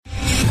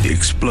The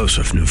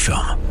explosive new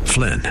film,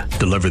 Flynn,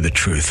 deliver the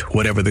truth,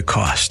 whatever the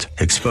cost,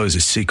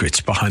 exposes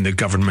secrets behind the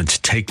government's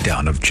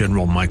takedown of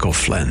General Michael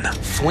Flynn.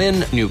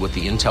 Flynn knew what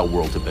the intel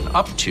world had been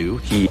up to.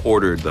 He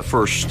ordered the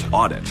first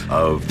audit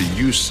of the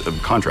use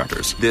of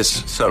contractors.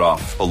 This set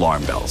off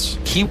alarm bells.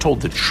 He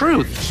told the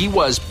truth. He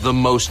was the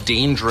most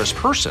dangerous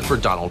person for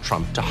Donald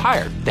Trump to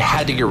hire. They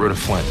had to get rid of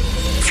Flynn.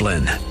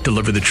 Flynn,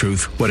 deliver the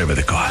truth, whatever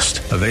the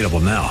cost. Available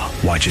now.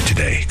 Watch it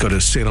today. Go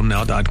to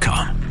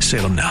salemnow.com.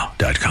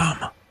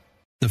 salemnow.com.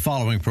 The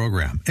following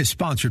program is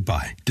sponsored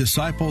by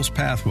Disciples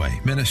Pathway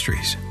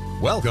Ministries.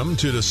 Welcome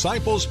to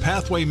Disciples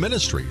Pathway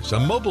Ministries, a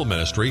mobile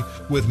ministry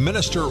with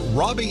Minister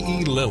Robbie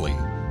E. Lilly.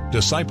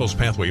 Disciples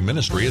Pathway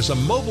Ministry is a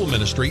mobile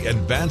ministry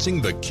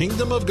advancing the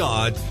kingdom of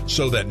God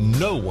so that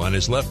no one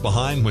is left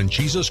behind when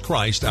Jesus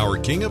Christ, our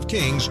King of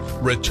Kings,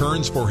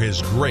 returns for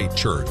his great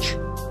church.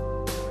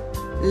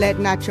 Let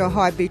not your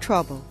heart be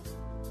troubled.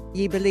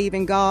 Ye believe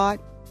in God,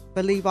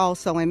 believe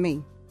also in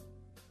me.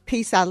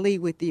 Peace I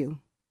leave with you.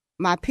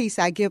 My peace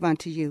I give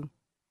unto you.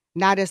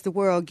 Not as the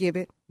world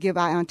giveth, give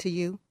I unto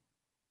you.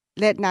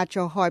 Let not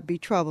your heart be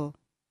troubled,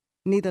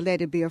 neither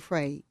let it be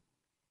afraid.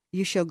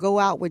 You shall go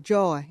out with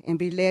joy and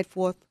be led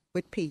forth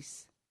with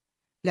peace.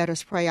 Let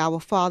us pray.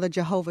 Our Father,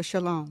 Jehovah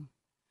Shalom.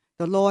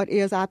 The Lord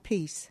is our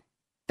peace.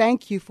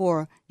 Thank you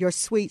for your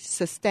sweet,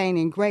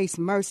 sustaining grace,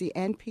 mercy,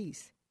 and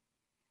peace.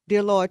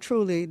 Dear Lord,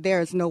 truly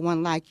there is no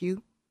one like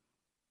you.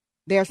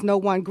 There's no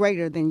one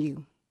greater than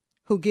you,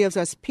 who gives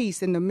us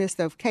peace in the midst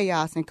of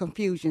chaos and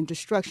confusion,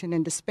 destruction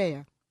and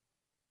despair.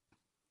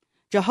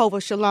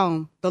 Jehovah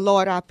Shalom, the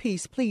Lord our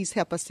peace, please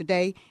help us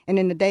today and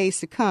in the days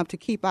to come to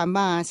keep our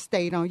minds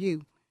stayed on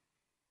you.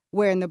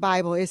 Where in the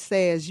Bible it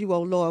says, you,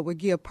 O Lord, will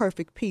give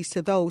perfect peace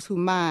to those whose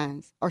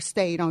minds are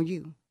stayed on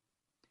you.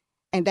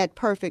 And that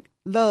perfect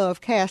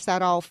love casts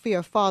out all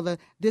fear. Father,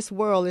 this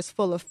world is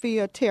full of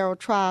fear, terror,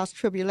 trials,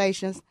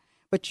 tribulations.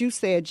 But you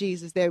said,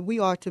 Jesus, that we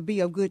are to be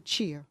of good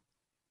cheer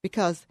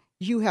because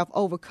you have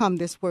overcome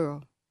this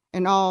world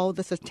and all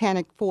the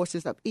satanic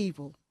forces of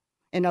evil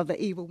and of the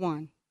evil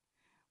one.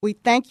 We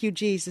thank you,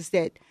 Jesus,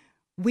 that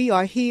we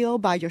are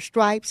healed by your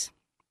stripes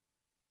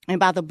and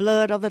by the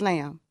blood of the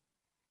Lamb,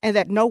 and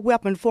that no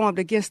weapon formed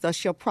against us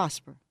shall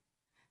prosper.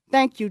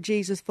 Thank you,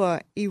 Jesus,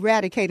 for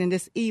eradicating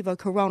this evil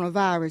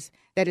coronavirus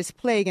that is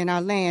plaguing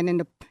our land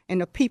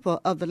and the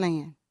people of the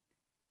land.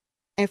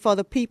 And for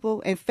the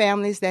people and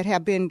families that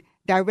have been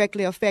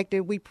directly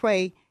affected, we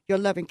pray your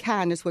loving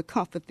kindness would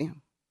comfort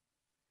them.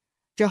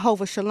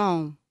 Jehovah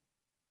Shalom,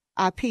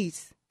 our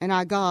peace and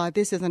our God,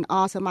 this is an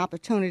awesome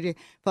opportunity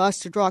for us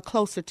to draw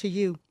closer to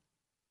you,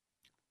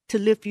 to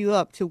lift you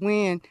up, to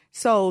win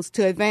souls,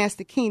 to advance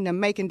the kingdom,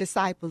 making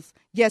disciples.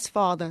 Yes,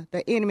 Father,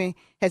 the enemy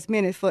has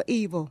meant it for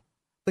evil,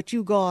 but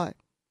you, God,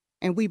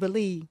 and we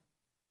believe,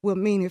 will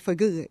mean it for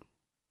good,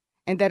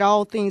 and that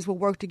all things will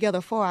work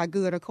together for our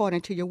good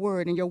according to your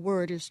word, and your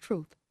word is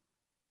truth.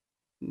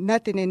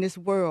 Nothing in this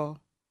world,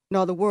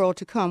 nor the world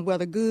to come,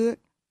 whether good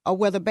or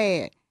whether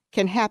bad,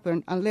 can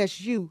happen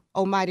unless you,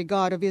 Almighty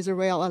God of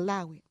Israel,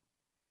 allow it.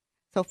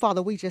 So,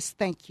 Father, we just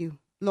thank you.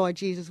 Lord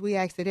Jesus, we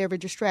ask that every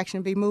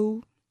distraction be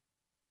moved,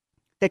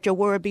 that your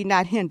word be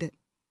not hindered,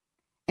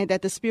 and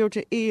that the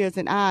spiritual ears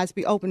and eyes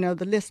be opened of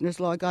the listeners,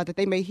 Lord God, that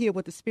they may hear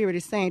what the Spirit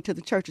is saying to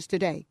the churches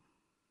today.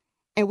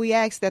 And we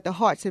ask that the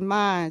hearts and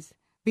minds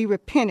be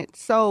repentant,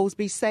 souls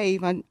be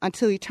saved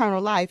unto eternal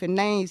life, and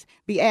names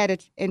be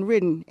added and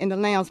written in the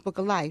Lamb's Book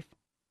of Life.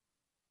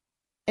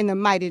 In the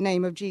mighty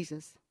name of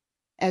Jesus.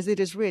 As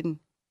it is written,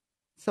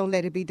 so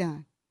let it be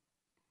done.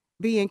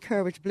 Be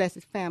encouraged,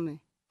 blessed family,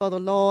 for the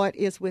Lord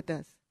is with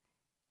us.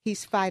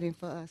 He's fighting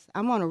for us.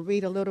 I'm going to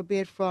read a little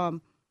bit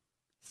from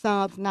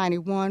Psalms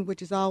 91,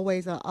 which is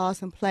always an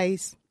awesome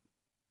place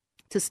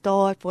to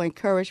start for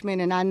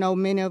encouragement. And I know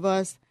many of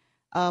us,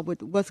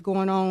 with what's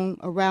going on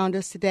around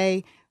us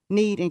today,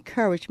 need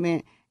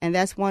encouragement. And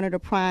that's one of the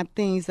prime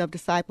things of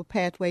Disciple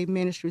Pathway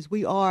Ministries.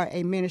 We are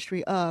a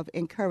ministry of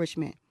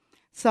encouragement.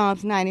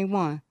 Psalms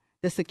 91.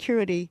 The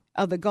security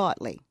of the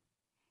godly.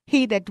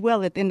 He that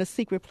dwelleth in the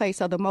secret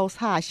place of the Most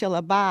High shall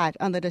abide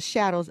under the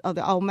shadows of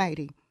the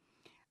Almighty.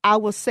 I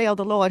will say of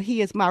the Lord,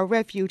 he is my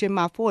refuge and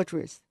my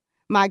fortress.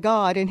 My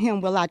God, in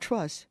him will I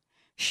trust.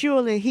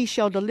 Surely he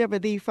shall deliver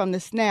thee from the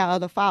snare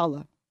of the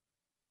fowler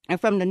and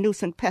from the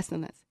noisome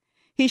pestilence.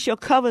 He shall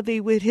cover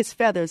thee with his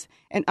feathers,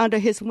 and under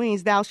his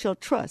wings thou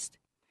shalt trust.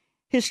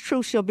 His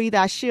truth shall be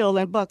thy shield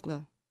and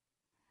buckler.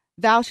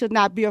 Thou shalt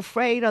not be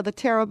afraid of the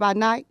terror by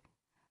night,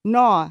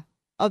 nor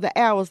of the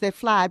arrows that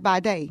fly by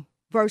day.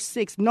 Verse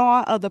 6, nor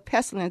of the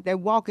pestilence that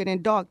walketh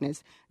in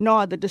darkness,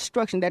 nor the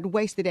destruction that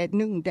wasteth at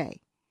noonday.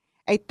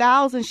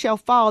 1,000 shall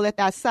fall at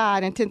thy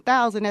side, and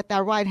 10,000 at thy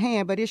right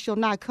hand, but it shall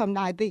not come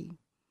nigh thee.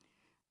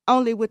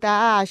 Only with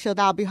thy eyes shalt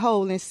thou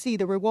behold and see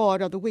the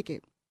reward of the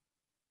wicked.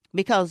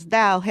 Because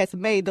thou hast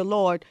made the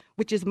Lord,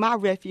 which is my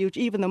refuge,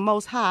 even the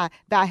Most High,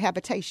 thy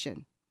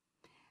habitation.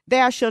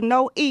 There shall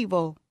no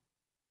evil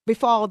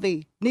befall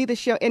thee, neither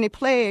shall any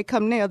plague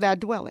come near thy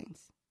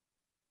dwellings.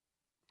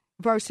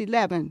 Verse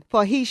 11,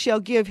 for he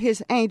shall give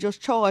his angels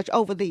charge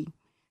over thee,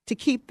 to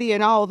keep thee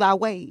in all thy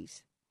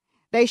ways.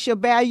 They shall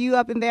bear you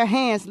up in their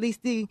hands,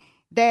 lest thee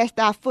dash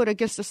thy foot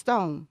against a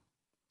stone.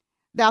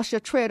 Thou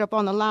shalt tread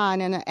upon the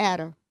lion and the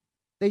adder.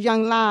 The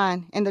young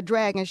lion and the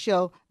dragon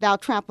shall thou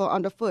trample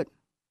underfoot.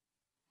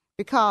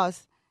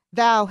 Because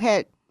thou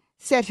hast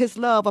set his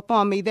love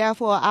upon me,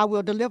 therefore I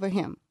will deliver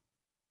him.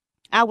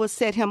 I will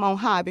set him on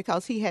high,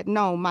 because he had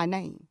known my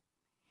name.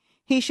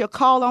 He shall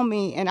call on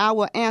me, and I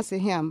will answer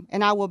him,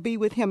 and I will be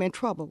with him in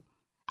trouble.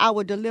 I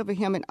will deliver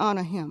him and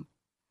honor him.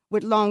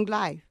 With long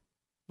life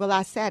will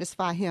I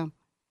satisfy him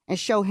and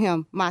show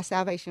him my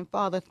salvation.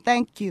 Father,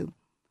 thank you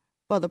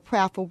for the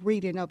prayerful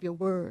reading of your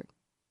word,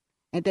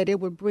 and that it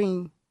would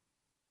bring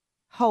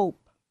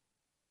hope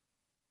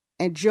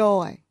and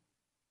joy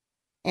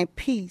and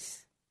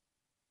peace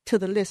to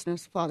the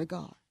listeners, Father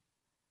God.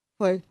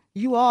 For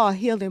you are a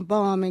healing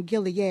balm in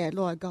Gilead,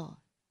 Lord God.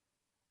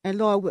 And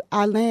Lord,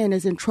 our land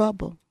is in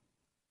trouble.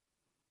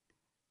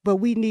 But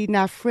we need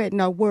not fret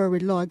nor worry,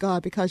 Lord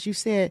God, because you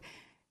said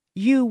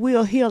you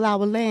will heal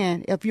our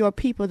land if your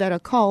people that are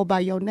called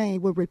by your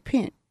name will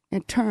repent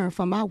and turn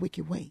from our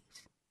wicked ways.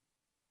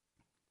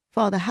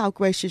 Father, how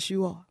gracious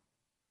you are.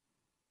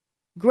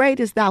 Great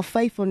is thy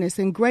faithfulness,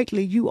 and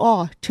greatly you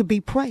are to be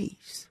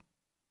praised.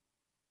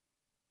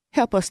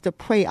 Help us to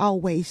pray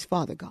always,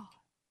 Father God.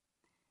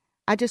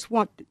 I just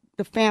want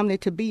the family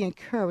to be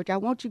encouraged. I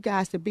want you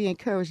guys to be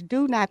encouraged.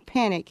 Do not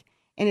panic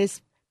in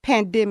this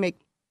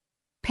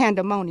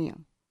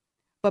pandemonium,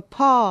 but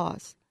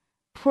pause,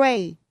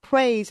 pray,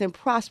 praise, and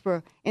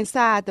prosper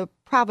inside the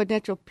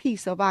providential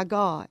peace of our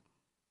God,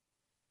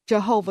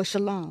 Jehovah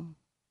Shalom.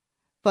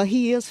 For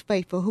he is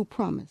faithful who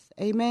promised.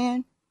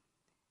 Amen.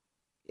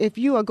 If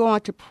you are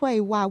going to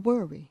pray, why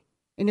worry?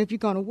 And if you're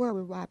going to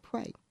worry, why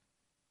pray?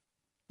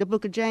 The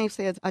book of James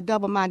says a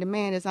double-minded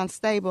man is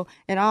unstable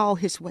in all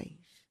his ways.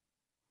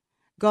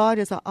 God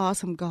is an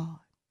awesome God,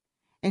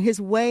 and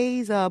his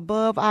ways are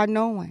above our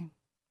knowing.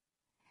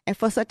 And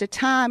for such a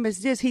time as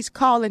this, he's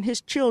calling his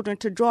children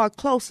to draw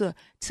closer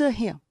to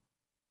him.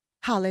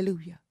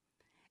 Hallelujah.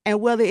 And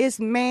whether it's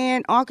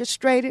man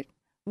orchestrated,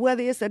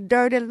 whether it's a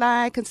dirty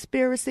lying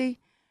conspiracy,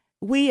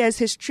 we as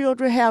his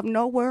children have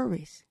no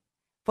worries.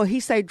 For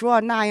he say, draw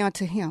nigh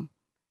unto him.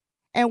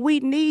 And we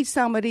need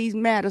some of these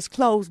matters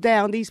closed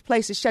down, these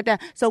places shut down,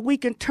 so we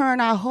can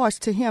turn our hearts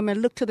to him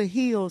and look to the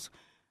hills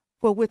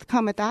for which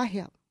cometh our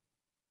help.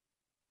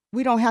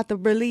 We don't have to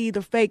believe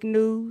the fake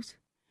news.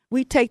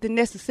 We take the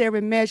necessary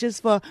measures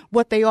for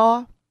what they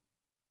are.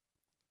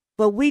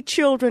 But we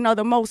children are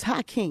the Most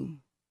High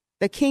King,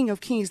 the King of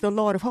Kings, the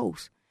Lord of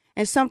Hosts.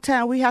 And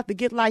sometimes we have to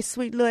get like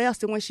sweet little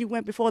Esther when she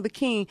went before the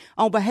king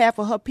on behalf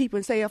of her people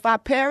and say, if I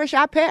perish,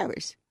 I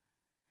perish.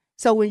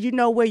 So when you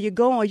know where you're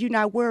going, you're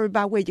not worried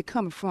about where you're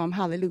coming from.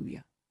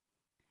 Hallelujah.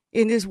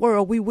 In this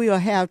world, we will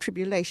have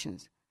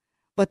tribulations.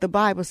 But the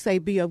Bible say,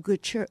 be of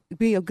good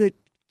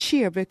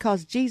cheer,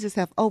 because Jesus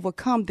have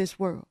overcome this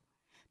world.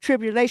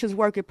 Tribulations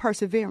work at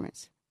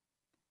perseverance.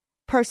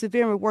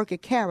 Perseverance work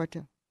at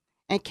character.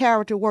 And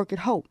character work at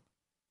hope.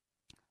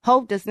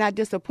 Hope does not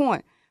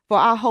disappoint, for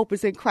our hope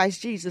is in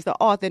Christ Jesus, the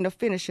author and the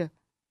finisher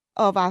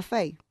of our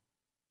faith.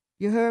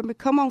 You heard me?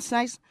 Come on,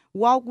 saints.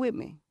 Walk with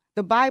me.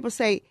 The Bible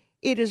say,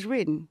 it is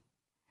written,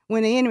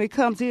 when the enemy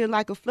comes in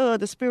like a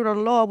flood, the Spirit of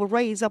the Lord will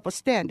raise up a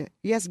standard.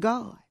 Yes,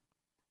 God.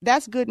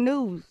 That's good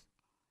news.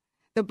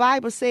 The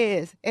Bible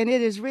says, and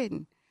it is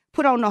written,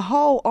 put on the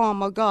whole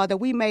armor of God, that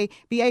we may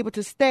be able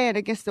to stand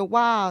against the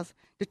wiles,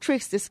 the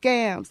tricks, the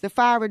scams, the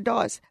fiery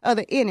darts of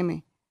the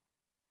enemy.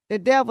 The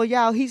devil,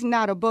 y'all, he's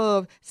not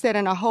above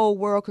setting a whole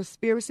world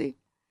conspiracy,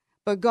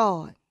 but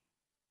God.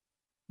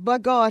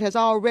 But God has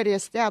already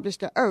established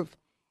the earth,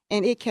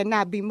 and it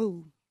cannot be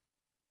moved.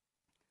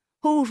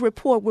 Whose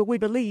report will we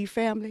believe,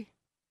 family?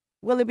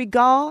 Will it be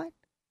God,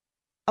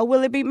 or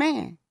will it be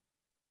man?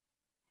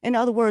 In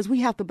other words,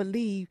 we have to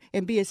believe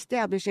and be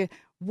established in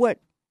what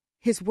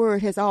his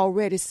word has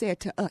already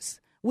said to us.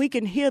 We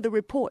can hear the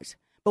reports,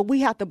 but we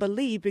have to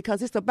believe,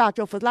 because it's about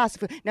your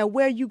philosophy. Now,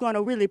 where are you going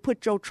to really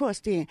put your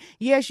trust in?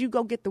 Yes, you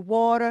go get the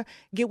water,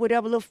 get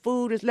whatever little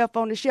food is left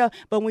on the shelf.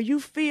 But when you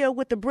fill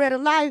with the bread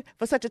of life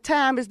for such a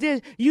time as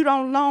this, you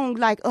don't long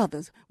like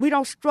others. We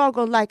don't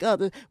struggle like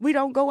others. We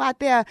don't go out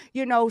there,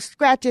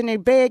 scratching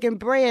and begging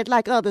bread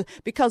like others,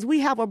 because we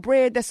have a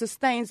bread that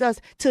sustains us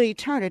to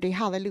eternity.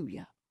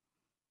 Hallelujah.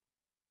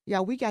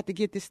 Yeah, we got to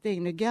get this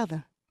thing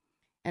together.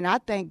 And I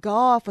thank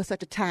God for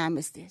such a time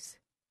as this,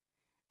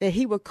 that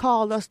he would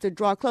call us to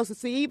draw closer.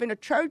 See, even the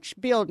church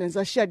buildings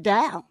are shut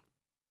down.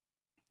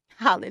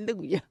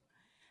 Hallelujah.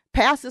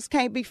 Pastors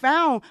can't be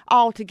found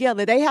all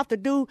together. They have to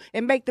do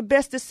and make the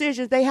best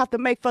decisions they have to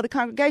make for the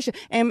congregation.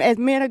 And as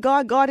men of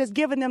God, God has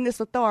given them this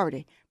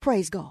authority.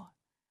 Praise God.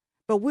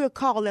 But we're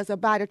called as a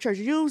body of church.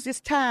 Use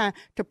this time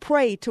to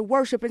pray, to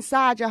worship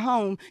inside your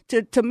home,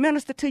 to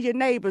minister to your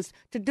neighbors,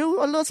 to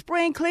do a little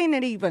spring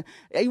cleaning even.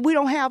 We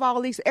don't have all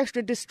these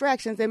extra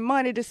distractions and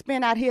money to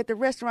spend out here at the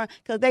restaurant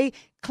because they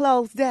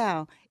closed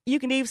down. You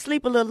can even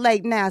sleep a little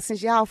late now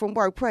since y'all from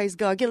work. Praise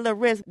God. Get a little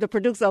rest. The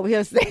producer over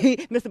here say,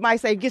 Mr.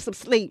 Mike say, get some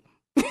sleep.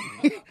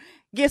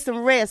 Get some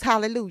rest.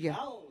 Hallelujah.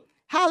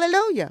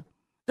 Hallelujah.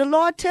 The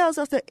Lord tells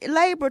us to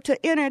labor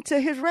to enter into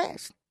his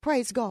rest.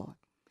 Praise God.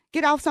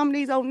 Get off some of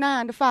these old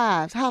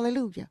 9-to-5s.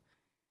 Hallelujah.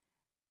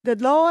 The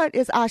Lord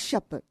is our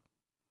shepherd.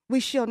 We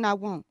shall not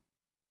want.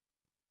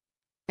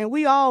 And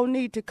we all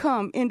need to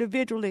come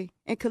individually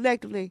and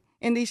collectively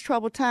in these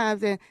troubled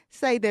times and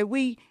say that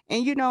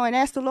and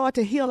ask the Lord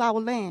to heal our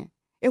land.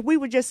 If we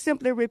would just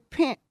simply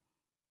repent,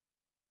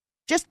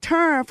 just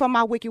turn from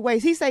our wicked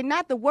ways. He said,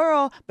 not the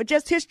world, but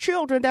just his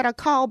children that are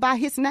called by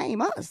his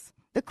name, us,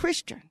 the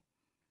Christian.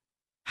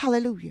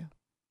 Hallelujah.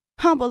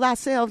 Humble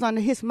ourselves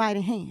under his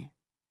mighty hand.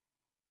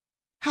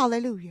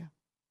 Hallelujah.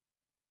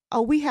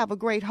 Oh, we have a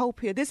great hope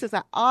here. This is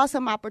an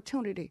awesome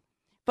opportunity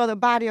for the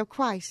body of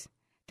Christ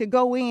to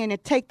go in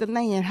and take the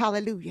land.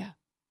 Hallelujah.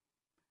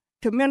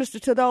 To minister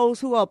to those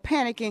who are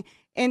panicking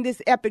in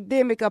this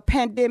epidemic or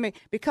pandemic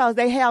because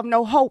they have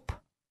no hope.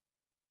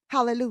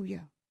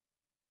 Hallelujah.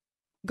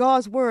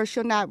 God's word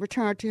shall not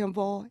return to him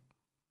void,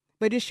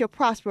 but it shall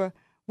prosper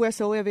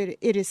wheresoever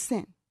it is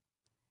sent.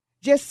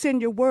 Just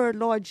send your word,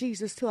 Lord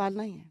Jesus, to our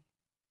land,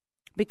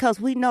 because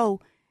we know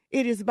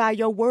it is by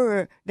your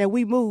word that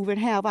we move and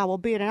have our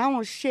being. And I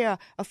want to share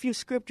a few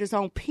scriptures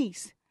on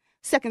peace.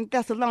 2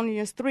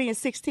 Thessalonians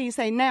 3:16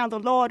 say, now the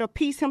Lord of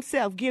peace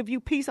himself give you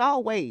peace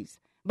always,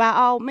 by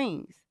all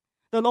means.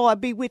 The Lord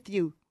be with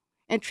you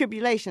in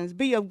tribulations.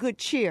 Be of good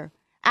cheer.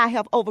 I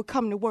have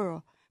overcome the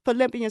world.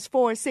 Philippians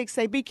 4:6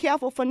 say, be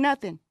careful for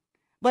nothing,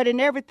 but in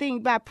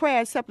everything by prayer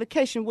and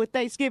supplication with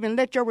thanksgiving,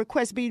 let your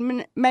requests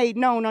be made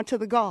known unto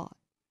the God.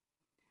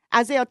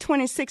 Isaiah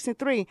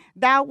 26:3,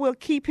 thou wilt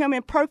keep him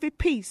in perfect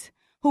peace,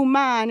 whose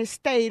mind is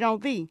stayed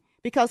on thee,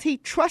 because he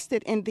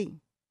trusted in thee.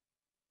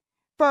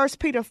 1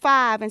 Peter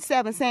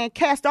 5:7 saying,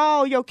 cast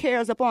all your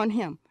cares upon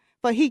him,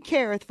 for he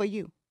careth for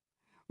you.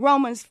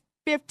 Romans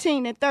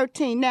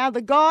 15:13, now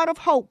the God of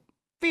hope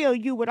fill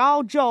you with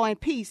all joy and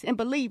peace in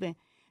believing,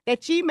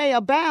 that ye may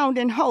abound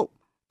in hope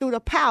through the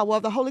power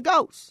of the Holy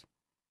Ghost.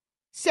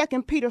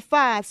 2 Peter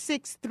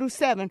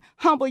 5:6-7,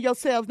 humble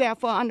yourselves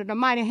therefore under the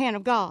mighty hand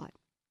of God,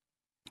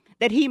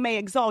 that he may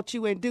exalt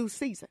you in due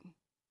season.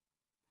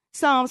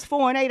 Psalms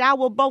 4:8, I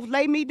will both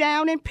lay me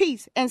down in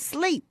peace and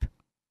sleep,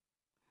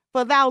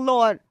 for thou,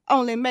 Lord,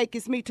 only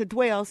makest me to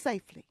dwell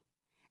safely.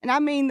 And I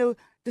mean,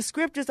 the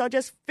scriptures are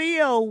just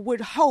filled with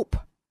hope,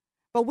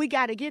 but we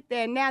got to get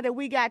there. Now that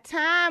we got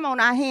time on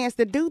our hands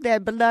to do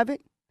that, beloved,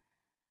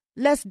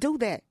 let's do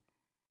that.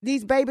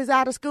 These babies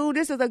out of school,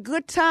 this is a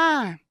good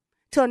time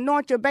to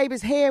anoint your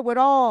baby's head with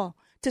oil,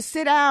 to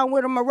sit down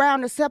with them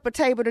around the supper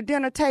table, the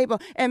dinner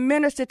table, and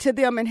minister to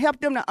them and help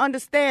them to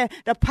understand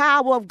the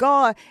power of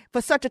God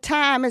for such a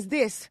time as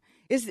this.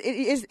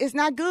 It's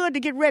not good to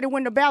get ready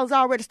when the battle's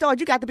already started.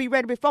 You got to be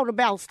ready before the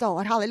battle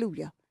starts.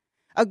 Hallelujah.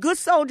 A good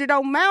soldier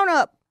don't mount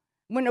up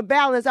when the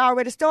battle is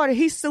already started.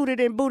 He's suited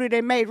and booted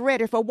and made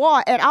ready for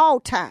war at all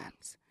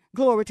times.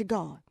 Glory to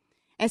God.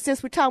 And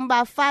since we're talking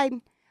about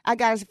fighting, I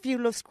got a few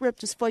little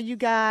scriptures for you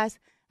guys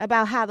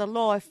about how the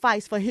Lord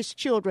fights for his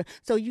children,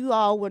 so you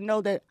all will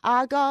know that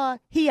our God,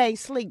 he ain't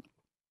sleep.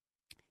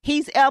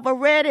 He's ever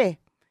ready.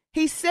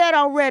 He said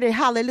already,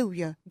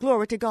 hallelujah,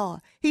 glory to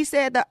God. He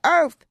said the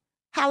earth,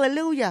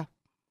 hallelujah,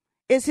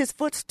 is his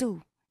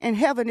footstool, and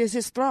heaven is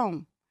his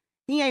throne.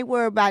 He ain't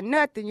worried about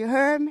nothing, you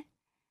heard me?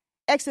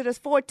 Exodus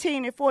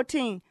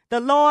 14:14,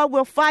 the Lord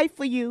will fight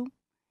for you,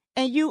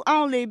 and you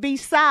only be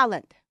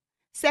silent.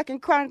 2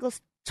 Chronicles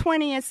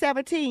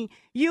 20:17,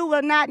 you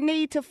will not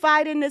need to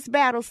fight in this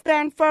battle.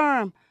 Stand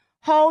firm.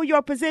 Hold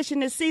your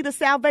position and see the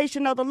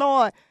salvation of the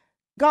Lord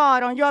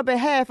God on your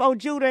behalf, O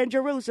Judah and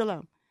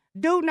Jerusalem.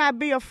 Do not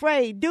be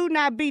afraid. Do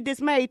not be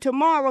dismayed.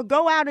 Tomorrow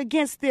go out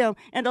against them,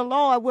 and the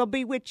Lord will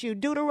be with you.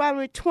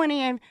 Deuteronomy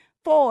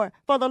 20:4,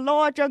 for the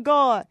Lord your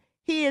God,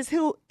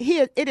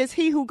 it is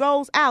he who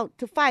goes out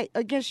to fight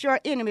against your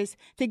enemies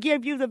to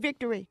give you the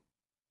victory.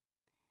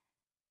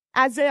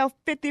 Isaiah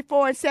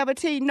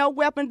 54:17, no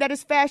weapon that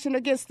is fashioned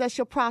against us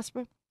shall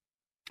prosper,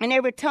 and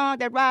every tongue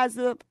that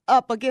rises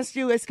up against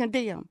you is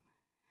condemned.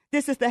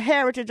 This is the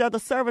heritage of the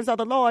servants of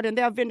the Lord, and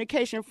their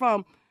vindication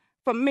from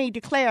me,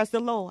 declares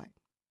the Lord.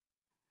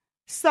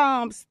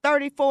 Psalms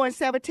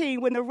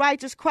 34:17, when the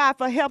righteous cry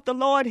for help, the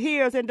Lord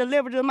hears and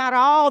delivers them out of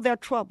all their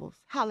troubles.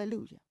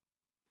 Hallelujah.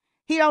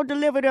 He don't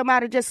deliver them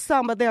out of just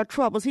some of their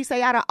troubles. He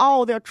say out of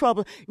all their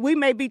troubles. We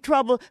may be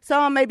troubled.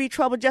 Some may be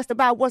troubled just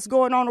about what's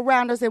going on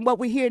around us and what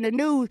we hear in the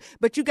news.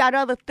 But you got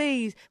other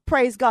things.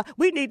 Praise God.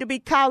 We need to be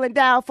calling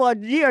down for a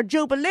year of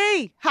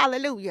jubilee.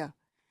 Hallelujah.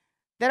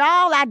 That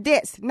all our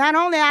debts, not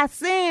only our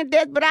sin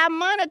debts, but our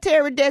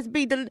monetary debts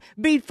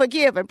be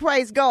forgiven.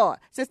 Praise God.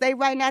 Since they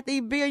writing out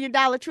these $1 billion,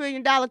 $1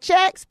 trillion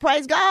checks.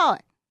 Praise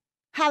God.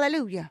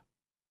 Hallelujah.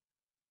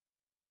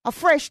 A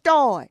fresh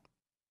start.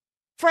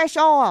 Fresh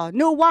oil,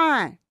 new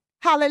wine.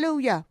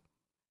 Hallelujah.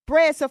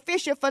 Bread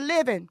sufficient for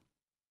living.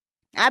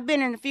 I've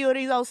been in a few of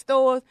these old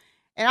stores,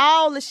 and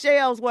all the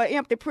shelves were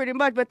empty pretty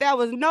much, but there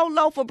was no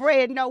loaf of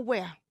bread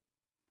nowhere.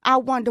 I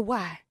wonder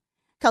why.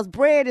 Because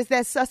bread is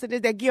that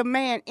sustenance that give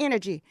man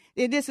energy.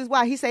 And this is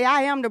why he say,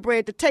 I am the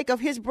bread, to take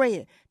of his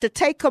bread, to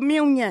take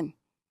communion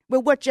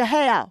with what you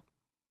have.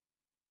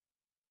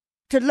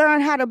 to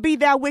learn how to be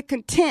there with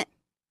content.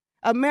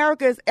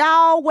 America is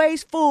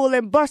always full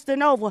and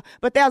busting over,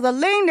 but there's a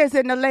leanness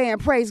in the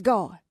land, praise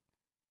God.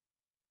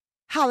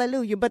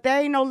 Hallelujah. But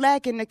there ain't no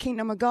lack in the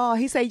kingdom of God.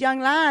 He said, young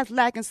lions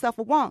lack and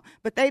suffer want,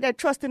 but they that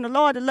trust in the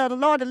Lord, to love the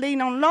Lord, to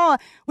lean on the Lord,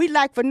 we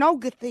lack for no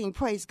good thing,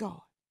 praise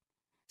God.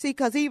 See,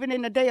 because even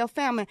in the day of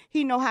famine,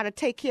 he know how to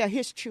take care of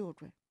his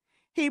children.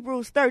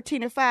 Hebrews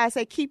 13:5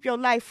 say, keep your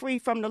life free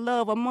from the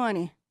love of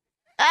money.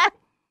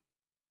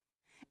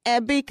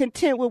 And be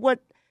content with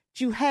what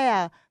you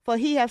have, for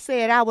he have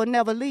said, I will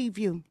never leave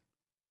you.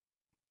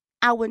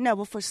 I will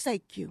never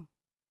forsake you.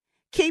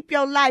 Keep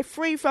your life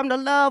free from the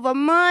love of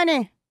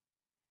money,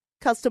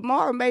 because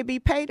tomorrow may be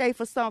payday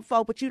for some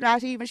folk, but you're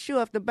not even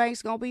sure if the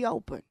bank's going to be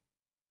open.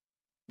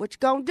 What you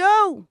going to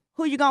do?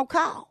 Who you going to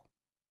call?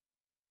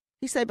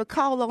 He said, but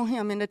call on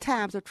him in the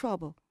times of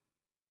trouble,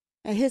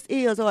 and his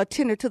ears are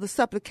attentive to the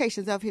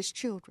supplications of his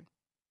children.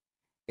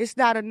 It's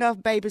not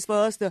enough, babies, for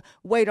us to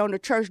wait on the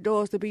church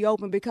doors to be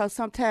open, because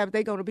sometimes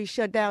they're going to be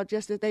shut down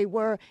just as they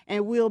were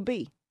and will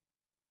be.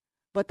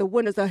 But the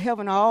windows of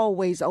heaven are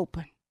always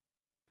open.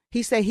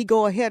 He said he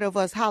go ahead of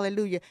us,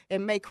 hallelujah,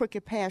 and make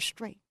crooked paths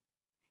straight.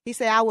 He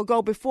said, I will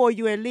go before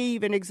you and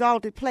leave in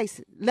exalted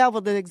places, level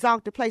the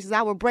exalted places.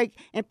 I will break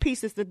in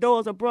pieces the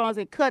doors of bronze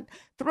and cut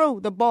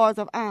through the bars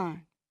of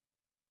iron.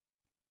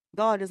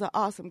 God is an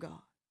awesome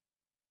God.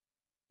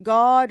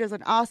 God is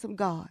an awesome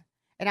God.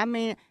 And I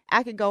mean,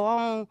 I could go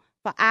on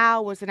for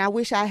hours, and I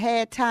wish I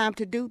had time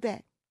to do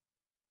that.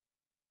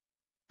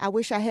 I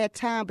wish I had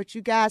time, but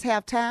you guys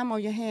have time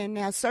on your hand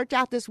now. Search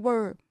out this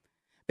word.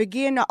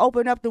 Begin to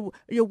open up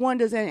your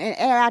windows and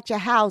air out your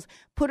house.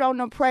 Put on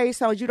them praise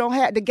songs. You don't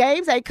have, the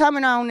games ain't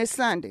coming on this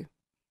Sunday.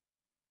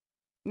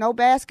 No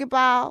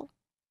basketball.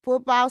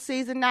 Football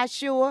season, not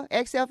sure.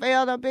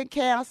 XFL done been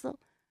canceled.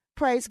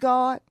 Praise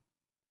God.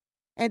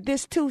 And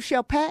this too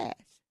shall pass.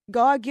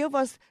 God give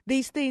us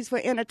these things for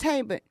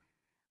entertainment,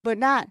 but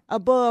not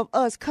above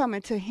us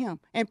coming to him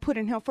and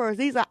putting him first.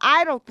 These are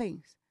idle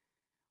things.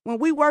 When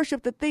we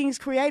worship the things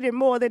created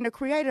more than the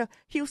creator,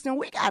 Houston,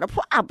 we got a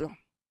problem.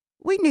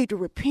 We need to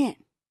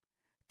repent,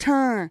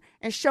 turn,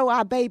 and show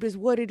our babies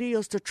what it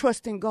is to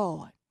trust in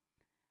God,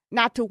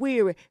 not to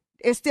weary.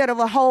 Instead of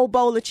a whole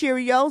bowl of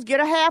Cheerios, get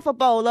a half a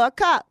bowl or a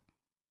cup.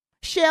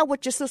 Share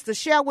with your sister,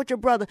 share with your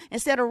brother.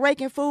 Instead of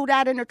raking food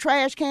out in the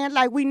trash can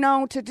like we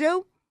known to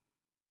do,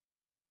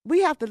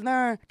 we have to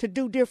learn to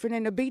do different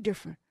and to be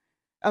different.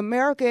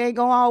 America ain't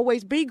going to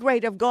always be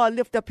great if God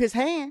lift up his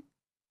hand.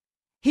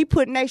 He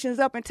put nations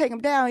up and take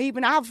them down.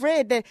 Even I've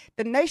read that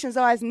the nations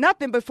are as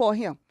nothing before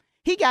him.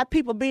 He got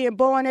people being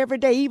born every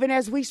day, even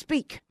as we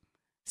speak.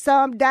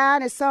 Some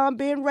dying and some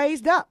being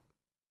raised up.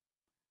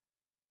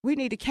 We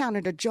need to count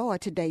it a joy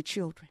today,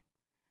 children,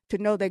 to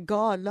know that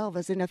God loves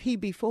us, and if he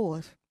be for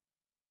us,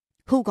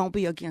 who gonna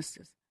be against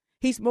us?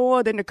 He's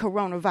more than the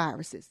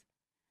coronaviruses.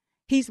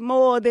 He's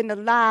more than the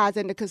lies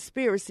and the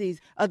conspiracies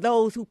of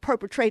those who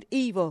perpetrate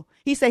evil.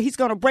 He said he's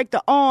going to break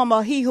the arm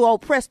of he who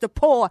oppressed the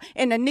poor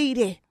and the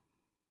needy.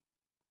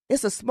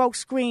 It's a smoke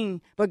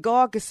screen, but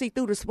God could see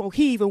through the smoke.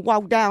 He even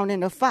walked down in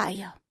the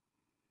fire.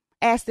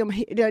 Ask them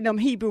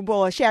Hebrew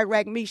boys,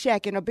 Shadrach,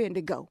 Meshach, and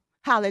Abednego.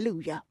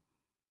 Hallelujah.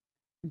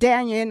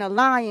 Daniel in the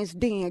lion's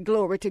den,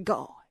 glory to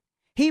God.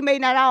 He may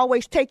not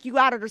always take you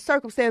out of the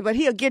circumstance, but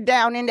he'll get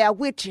down in there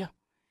with you.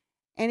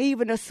 And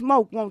even the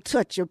smoke won't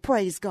touch you,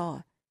 praise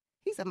God.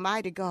 He's a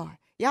mighty God.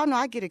 Y'all know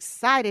I get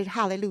excited,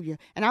 hallelujah.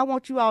 And I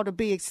want you all to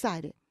be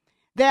excited.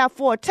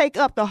 Therefore, take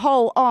up the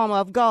whole armor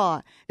of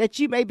God, that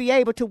you may be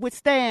able to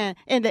withstand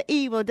in the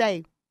evil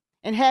day.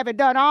 And having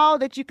done all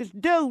that you can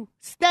do,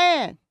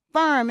 stand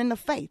firm in the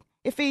faith.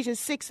 Ephesians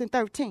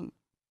 6:13.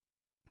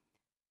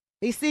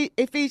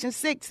 Ephesians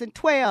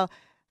 6:12.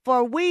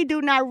 For we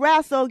do not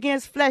wrestle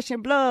against flesh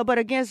and blood, but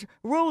against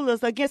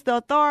rulers, against the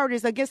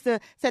authorities, against the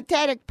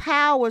satanic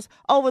powers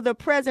over the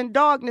present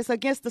darkness,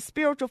 against the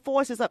spiritual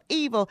forces of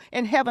evil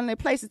in heavenly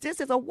places. This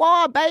is a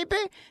war, baby.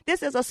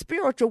 This is a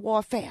spiritual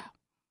warfare.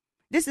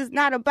 This is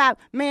not about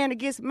man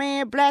against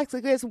man, blacks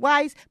against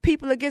whites,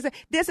 people against...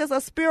 This is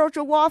a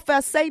spiritual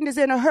warfare. Satan is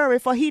in a hurry,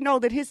 for he knows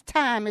that his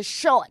time is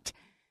short.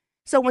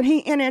 So when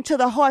he entered into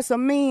the hearts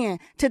of men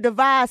to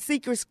devise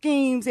secret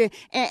schemes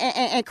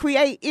and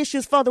create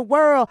issues for the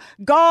world,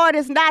 God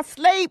is not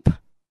asleep.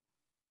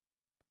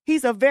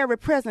 He's a very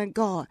present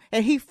God,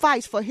 and he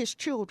fights for his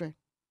children.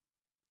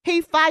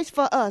 He fights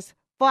for us.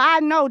 For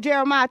I know,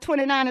 Jeremiah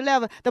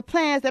 29:11, the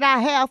plans that I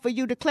have for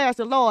you, declares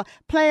the Lord,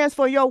 plans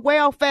for your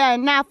welfare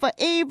and not for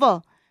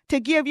evil, to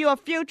give you a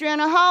future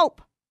and a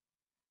hope.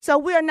 So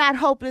we're not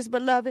hopeless,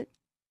 beloved.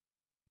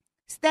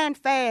 Stand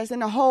fast in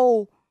the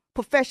whole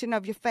profession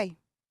of your faith.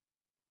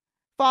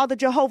 Father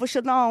Jehovah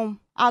Shalom,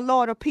 our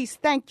Lord of peace,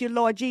 thank you,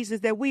 Lord Jesus,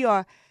 that we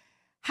are,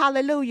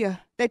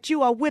 hallelujah, that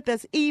you are with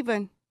us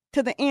even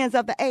to the ends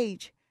of the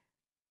age.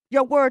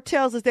 Your word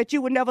tells us that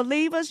you will never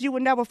leave us, you will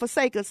never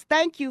forsake us.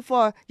 Thank you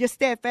for your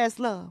steadfast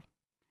love.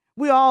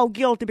 We are all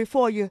guilty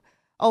before you,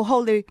 O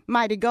holy,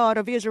 mighty God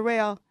of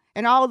Israel,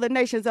 and all the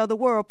nations of the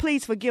world.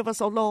 Please forgive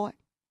us, O Lord.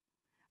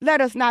 Let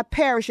us not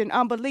perish in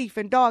unbelief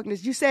and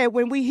darkness. You said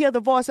when we hear the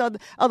voice of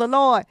the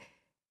Lord,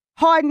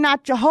 harden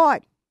not your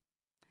heart.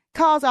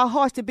 Cause our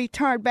hearts to be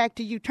turned back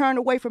to you. Turn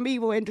away from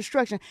evil and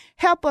destruction.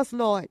 Help us,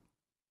 Lord,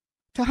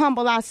 to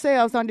humble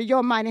ourselves under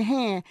your mighty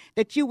hand,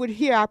 that you would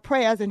hear our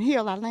prayers and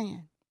heal our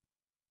land.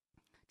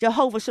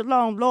 Jehovah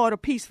Shalom, Lord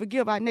of peace,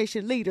 forgive our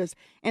nation leaders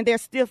and their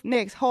stiff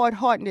necks,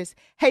 hard-heartedness,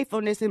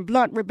 hatefulness, and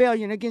blunt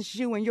rebellion against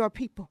you and your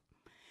people.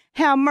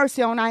 Have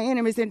mercy on our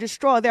enemies and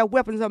destroy their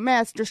weapons of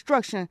mass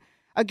destruction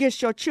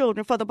against your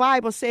children. For the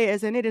Bible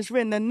says, and it is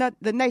written,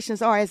 the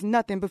nations are as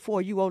nothing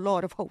before you, O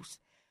Lord of hosts,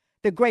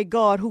 the great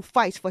God who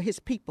fights for his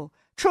people.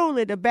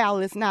 Truly the battle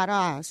is not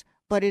ours,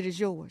 but it is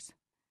yours.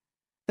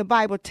 The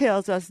Bible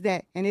tells us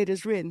that, and it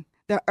is written,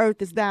 the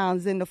earth is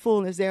thine and the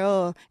fullness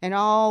thereof, and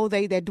all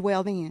they that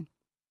dwell in.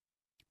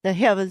 The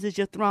heavens is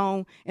your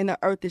throne, and the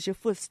earth is your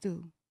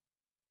footstool.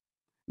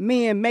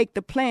 Men make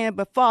the plan,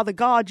 but Father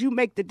God, you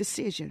make the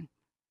decision.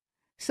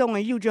 So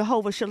in you,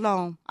 Jehovah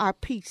Shalom, our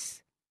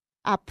peace,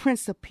 our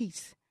Prince of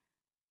Peace,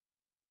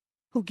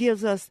 who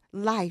gives us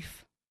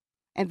life,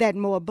 and that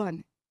more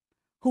abundant,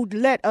 who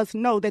let us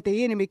know that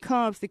the enemy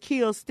comes to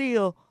kill,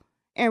 steal,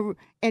 and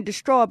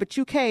destroy, but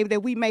you came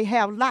that we may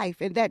have life,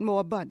 and that more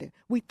abundant.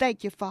 We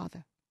thank you,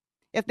 Father.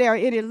 If there are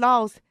any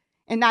lost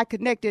and not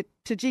connected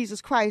to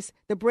Jesus Christ,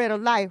 the bread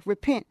of life,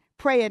 repent,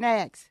 pray, and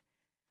ask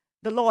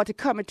the Lord to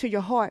come into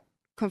your heart,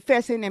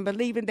 confessing and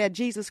believing that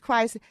Jesus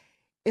Christ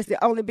is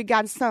the only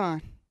begotten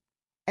Son,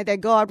 and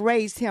that God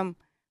raised him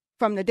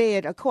from the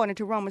dead, according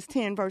to Romans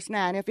 10, verse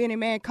 9. If any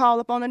man call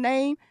upon the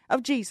name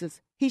of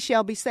Jesus, he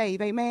shall be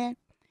saved. Amen.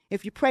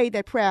 If you prayed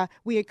that prayer,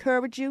 we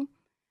encourage you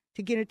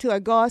to get into a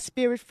God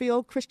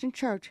Spirit-filled Christian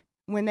church.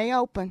 When they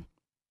open,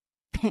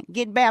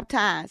 get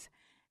baptized,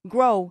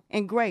 grow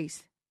in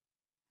grace,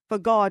 for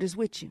God is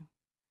with you.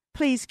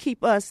 Please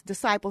keep us,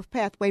 Disciples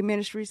Pathway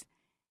Ministries,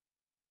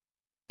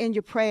 in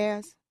your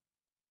prayers.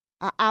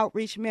 Our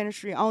outreach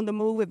ministry, On the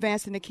Move,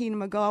 advancing the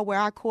kingdom of God, where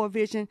our core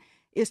vision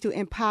is to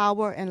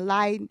empower,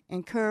 enlighten,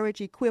 encourage,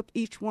 equip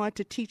each one,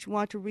 to teach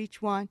one, to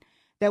reach one,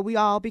 that we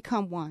all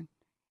become one.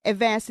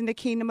 Advancing the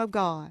kingdom of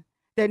God,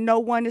 that no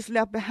one is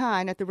left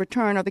behind at the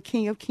return of the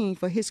King of Kings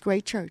for his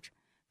great church.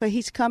 But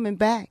he's coming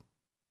back.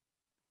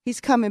 He's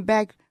coming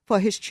back for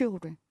his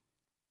children.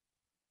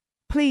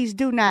 Please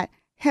do not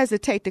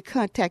hesitate to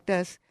contact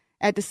us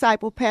at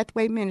Disciple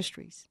Pathway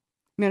Ministries.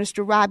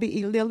 Minister Robbie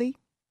E. Lilly.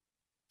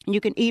 You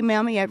can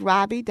email me at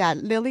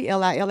robbie.lilly,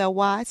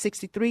 Lilly,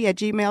 63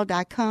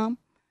 @gmail.com.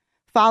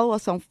 Follow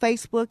us on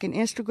Facebook and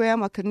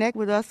Instagram, or connect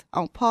with us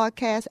on the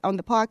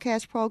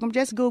podcast program.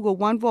 Just Google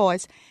One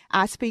Voice,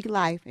 I Speak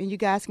Life, and you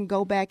guys can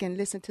go back and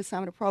listen to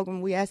some of the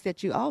program. We ask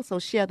that you also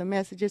share the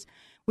messages.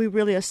 We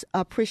really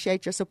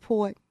appreciate your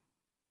support.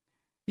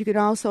 You can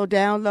also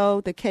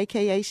download the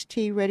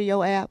KKHT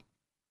radio app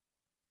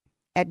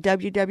at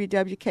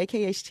www.kkht.com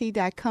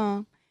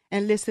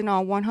and listen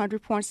on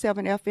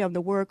 100.7 FM,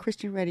 the Word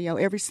Christian Radio,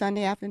 every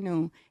Sunday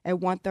afternoon at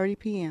 1:30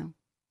 p.m.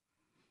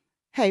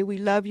 Hey, we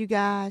love you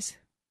guys.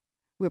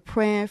 We're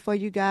praying for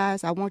you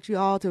guys. I want you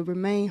all to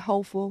remain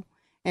hopeful,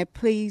 and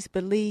please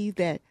believe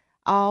that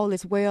all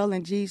is well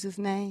in Jesus'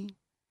 name.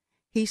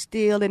 He's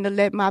still in the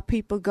let my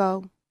people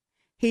go.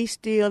 He's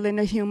still in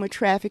the human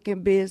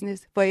trafficking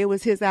business, for it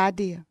was his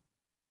idea.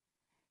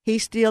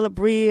 He's still a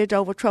bridge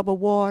over troubled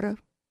water.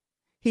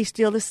 He's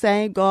still the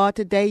same God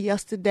today,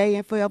 yesterday,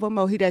 and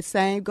forevermore. He's that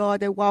same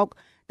God that walked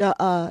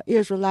the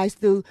Israelites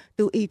through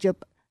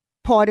Egypt,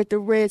 parted the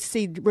Red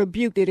Sea,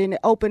 rebuked it, and it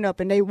opened up,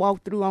 and they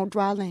walked through on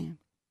dry land.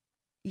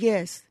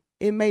 Yes,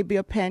 it may be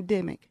a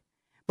pandemic,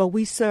 but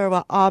we serve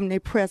an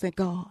omnipresent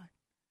God,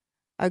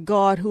 a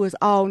God who is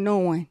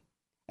all-knowing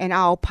and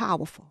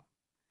all-powerful.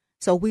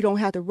 So we don't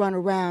have to run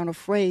around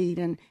afraid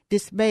and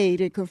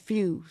dismayed and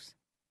confused.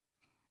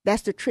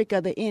 That's the trick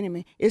of the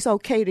enemy. It's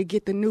okay to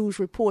get the news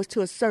reports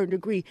to a certain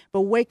degree,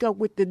 but wake up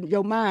with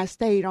your mind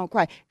stayed on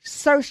Christ.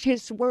 Search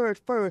his word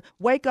first.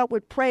 Wake up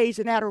with praise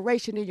and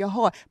adoration in your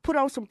heart. Put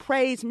on some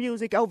praise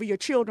music over your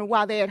children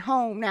while they're at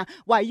home now,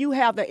 while you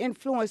have the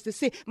influence to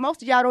see.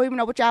 Most of y'all don't even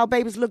know what y'all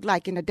babies look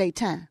like in the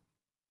daytime,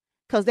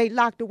 because they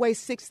locked away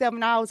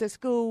 6-7 hours at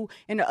school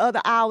and the other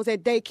hours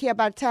at daycare.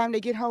 By the time they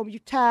get home, you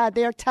tired,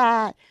 they're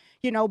tired.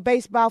 You know,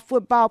 baseball,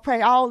 football,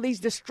 prayer, all these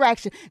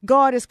distractions.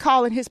 God is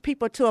calling his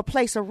people to a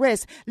place of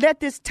rest.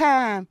 Let this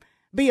time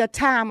be a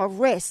time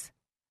of rest.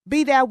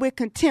 Be thou with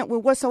content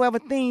with whatsoever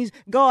things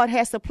God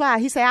has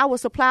supplied. He said, I will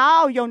supply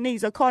all your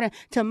needs according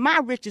to my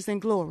riches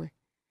and glory.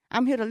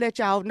 I'm here to let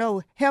y'all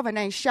know heaven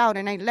ain't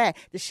shouting, ain't lack.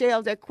 The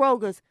shelves at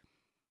Kroger's,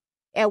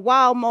 at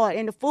Walmart,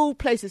 and the food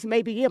places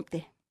may be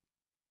empty,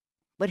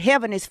 but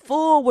heaven is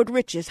full with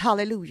riches.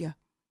 Hallelujah.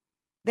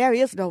 There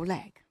is no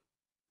lack.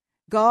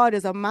 God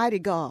is a mighty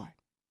God,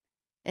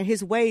 and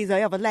his ways are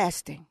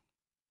everlasting.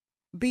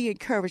 Be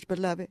encouraged,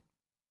 beloved.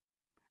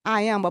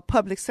 I am a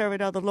public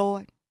servant of the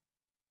Lord.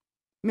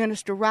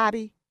 Minister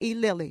Robbie E.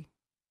 Lilly,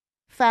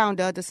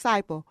 founder of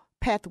Disciple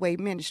Pathway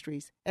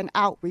Ministries, an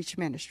outreach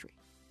ministry.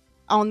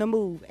 On the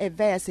move,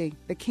 advancing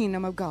the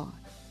kingdom of God.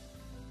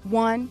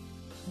 One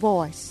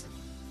voice.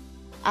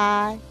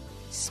 I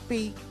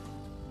speak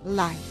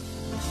life.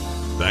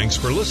 Thanks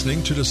for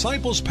listening to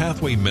Disciples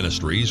Pathway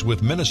Ministries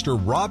with Minister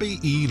Robbie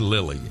E.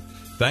 Lilly.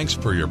 Thanks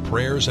for your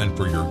prayers and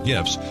for your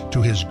gifts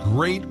to his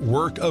great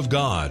work of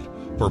God.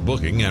 For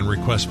booking and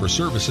requests for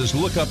services,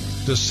 look up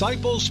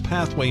Disciples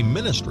Pathway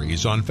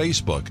Ministries on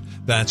Facebook.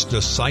 That's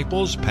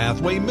Disciples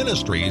Pathway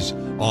Ministries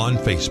on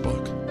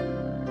Facebook.